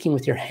speaking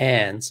with your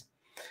hands,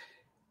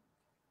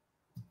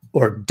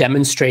 or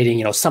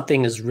demonstrating,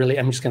 something is really,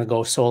 I'm just going to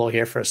go solo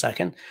here for a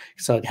second,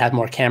 so I have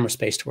more camera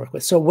space to work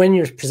with. So when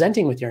you're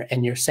presenting with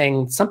and you're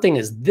saying something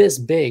is this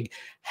big,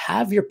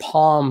 have your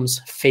palms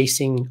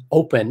facing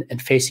open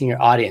and facing your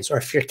audience. Or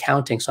if you're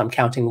counting, so I'm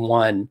counting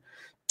 1,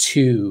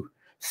 2,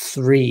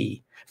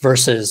 3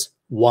 versus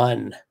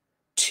 1,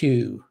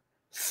 2,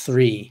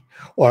 3.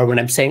 Or when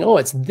I'm saying, oh,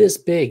 it's this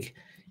big,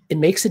 it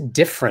makes a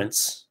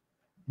difference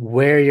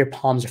where your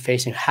palms are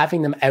facing,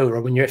 having them out.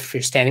 Or if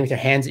you're standing with your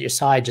hands at your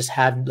side, just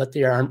let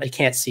your arm, I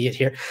can't see it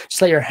here,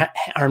 just let your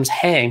arms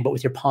hang, but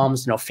with your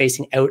palms,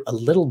 facing out a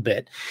little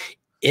bit.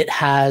 It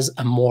has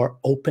a more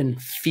open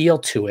feel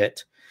to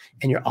it,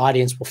 and your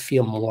audience will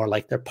feel more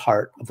like they're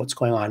part of what's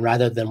going on,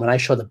 rather than when I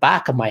show the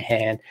back of my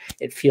hand,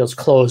 it feels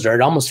closed, or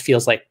it almost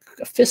feels like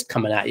a fist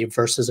coming at you,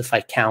 versus if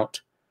I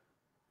count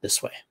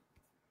this way.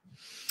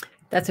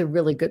 That's a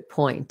really good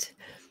point.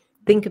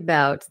 Think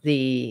about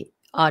the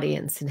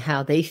audience and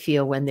how they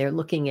feel when they're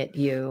looking at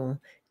you.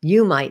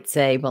 You might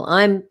say, well,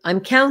 I'm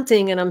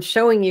counting and I'm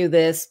showing you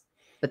this,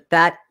 but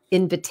that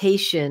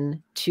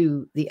invitation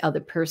to the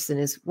other person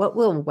is what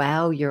will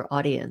wow your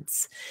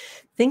audience.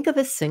 Think of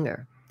a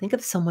singer. Think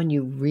of someone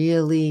you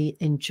really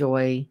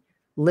enjoy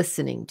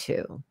listening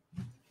to.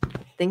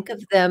 Think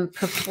of them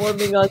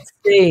performing on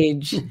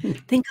stage.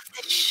 Think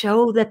of the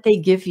show that they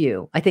give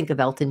you. I think of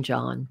Elton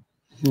John.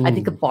 I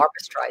think of Barbra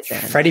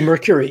Streisand. Freddie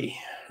Mercury,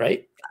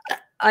 right?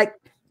 I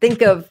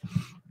think of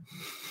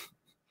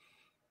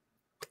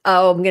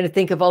Oh, I'm going to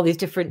think of all these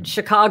different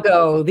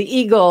Chicago, the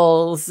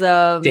Eagles,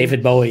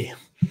 David Bowie.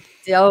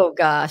 Oh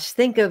gosh,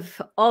 think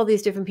of all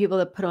these different people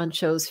that put on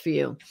shows for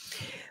you.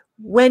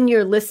 When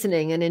you're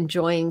listening and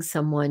enjoying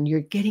someone,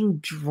 you're getting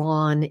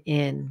drawn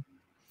in.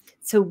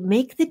 So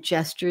make the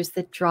gestures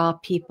that draw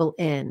people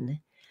in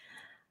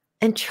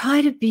and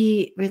try to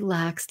be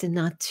relaxed and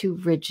not too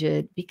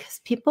rigid,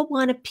 because people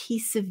want a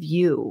piece of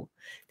you.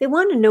 They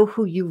want to know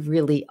who you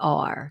really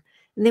are,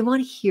 and they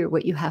want to hear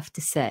what you have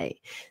to say.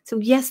 So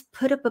yes,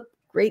 put up a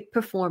great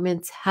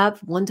performance,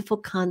 have wonderful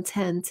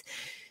content,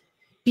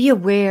 be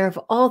aware of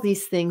all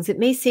these things. It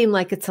may seem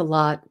like it's a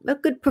lot. A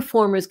good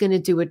performer is going to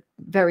do it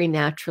very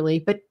naturally,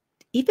 but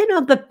even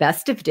on the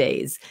best of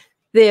days,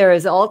 there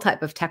is all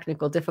type of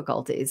technical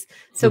difficulties.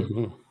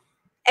 So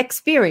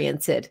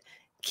experience it.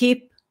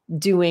 Keep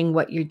doing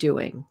what you're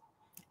doing.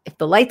 If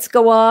the lights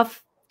go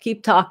off,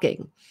 keep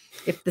talking.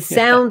 If the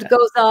sound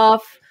goes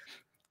off,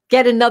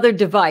 get another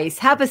device.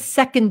 Have a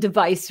second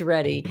device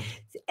ready.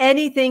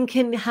 Anything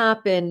can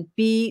happen.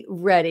 Be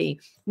ready.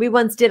 We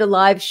once did a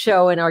live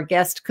show and our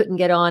guest couldn't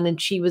get on, and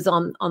she was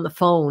on the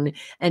phone,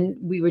 and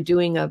we were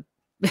doing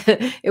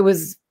it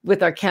was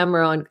with our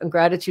camera on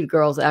Gratitude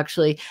Girls,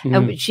 actually.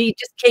 And she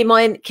just came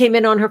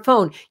in on her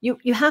phone. You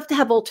have to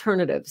have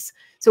alternatives.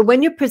 So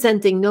when you're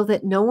presenting, know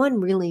that no one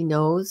really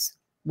knows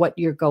what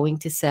you're going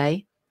to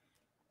say.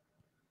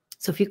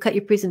 So if you cut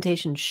your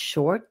presentation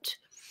short,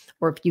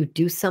 or if you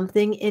do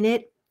something in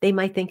it, they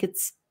might think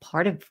it's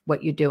part of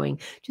what you're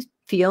doing. Just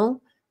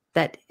feel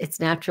that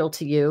it's natural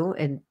to you.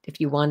 And if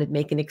you want to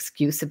make an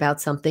excuse about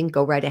something,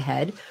 go right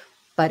ahead.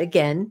 But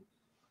again,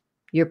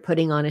 you're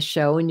putting on a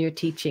show and you're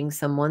teaching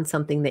someone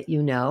something that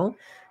you know,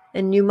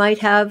 and you might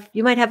have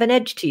an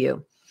edge to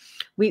you.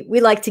 We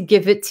like to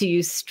give it to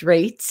you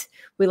straight.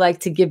 We like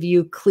to give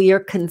you clear,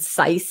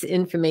 concise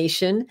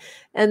information.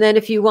 And then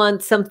if you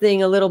want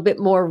something a little bit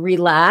more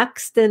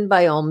relaxed, then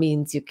by all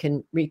means, you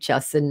can reach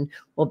us and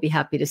we'll be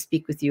happy to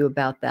speak with you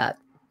about that.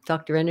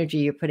 Dr. Energy,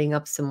 you're putting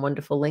up some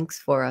wonderful links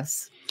for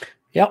us.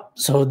 Yep.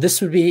 So this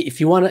would be, if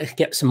you want to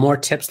get some more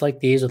tips like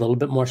these with a little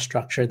bit more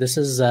structure, this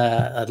is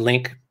a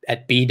link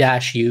at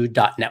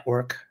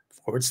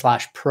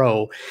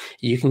B.U.Network/pro.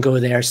 You can go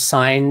there,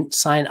 sign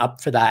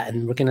up for that,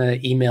 and we're going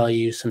to email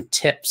you some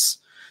tips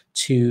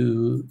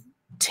to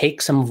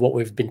take some of what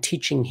we've been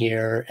teaching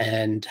here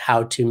and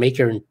how to make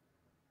your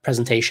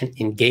presentation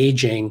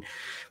engaging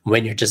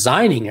when you're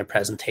designing your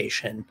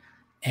presentation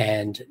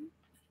and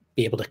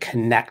be able to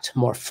connect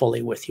more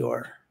fully with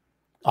your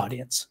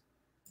audience.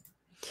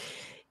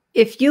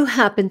 If you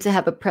happen to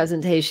have a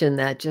presentation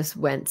that just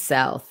went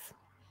south,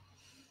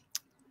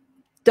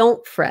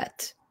 don't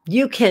fret.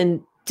 You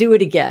can do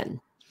it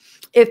again.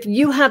 If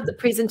you have the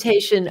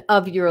presentation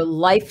of your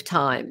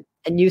lifetime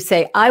and you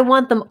say, I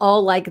want them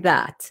all like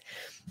that,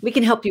 we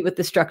can help you with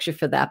the structure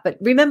for that. But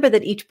remember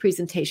that each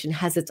presentation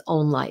has its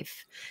own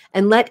life,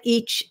 and let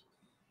each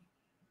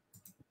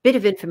bit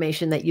of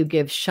information that you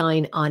give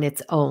shine on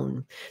its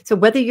own. So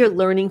whether you're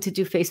learning to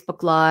do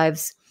Facebook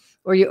Lives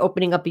or you're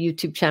opening up a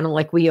YouTube channel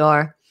like we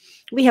are,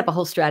 we have a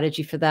whole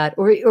strategy for that.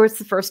 Or it's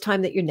the first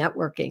time that you're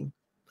networking,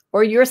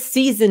 or you're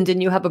seasoned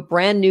and you have a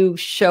brand new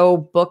show,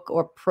 book,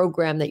 or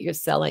program that you're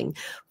selling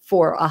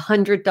for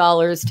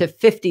 $100 to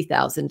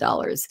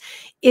 $50,000.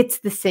 It's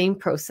the same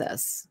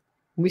process.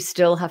 We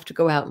still have to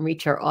go out and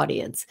reach our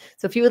audience.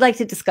 So if you would like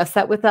to discuss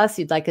that with us,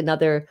 you'd like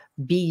another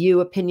BU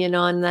opinion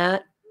on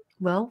that,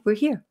 well, we're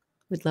here.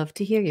 We'd love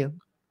to hear you.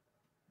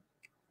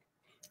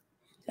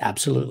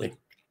 Absolutely.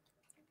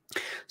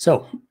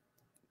 So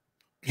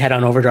head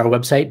on over to our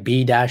website,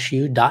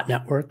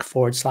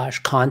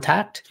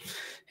 b-u.network/contact,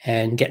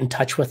 and get in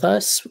touch with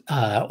us,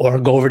 or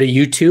go over to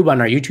YouTube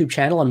on our YouTube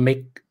channel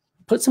and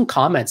put some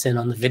comments in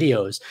on the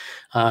videos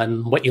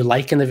on what you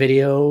like in the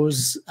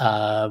videos.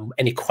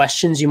 Any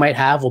questions you might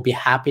have, we'll be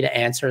happy to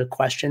answer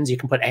questions. You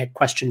can put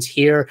questions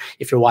here.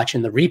 If you're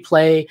watching the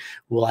replay,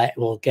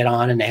 we'll get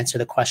on and answer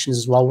the questions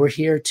as well. We're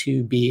here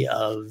to be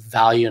of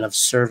value and of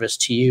service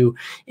to you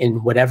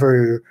in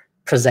whatever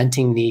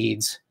presenting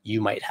needs you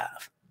might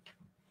have.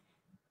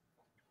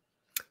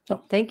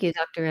 So, thank you,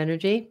 Dr.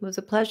 Energy. It was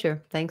a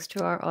pleasure. Thanks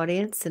to our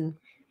audience, and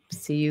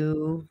see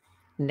you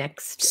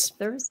next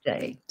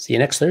Thursday. See you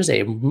next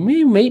Thursday.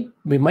 We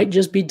might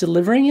just be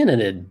delivering it in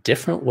a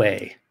different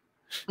way.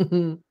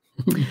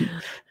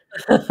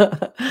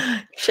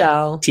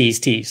 Ciao.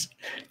 Tease.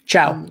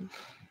 Ciao.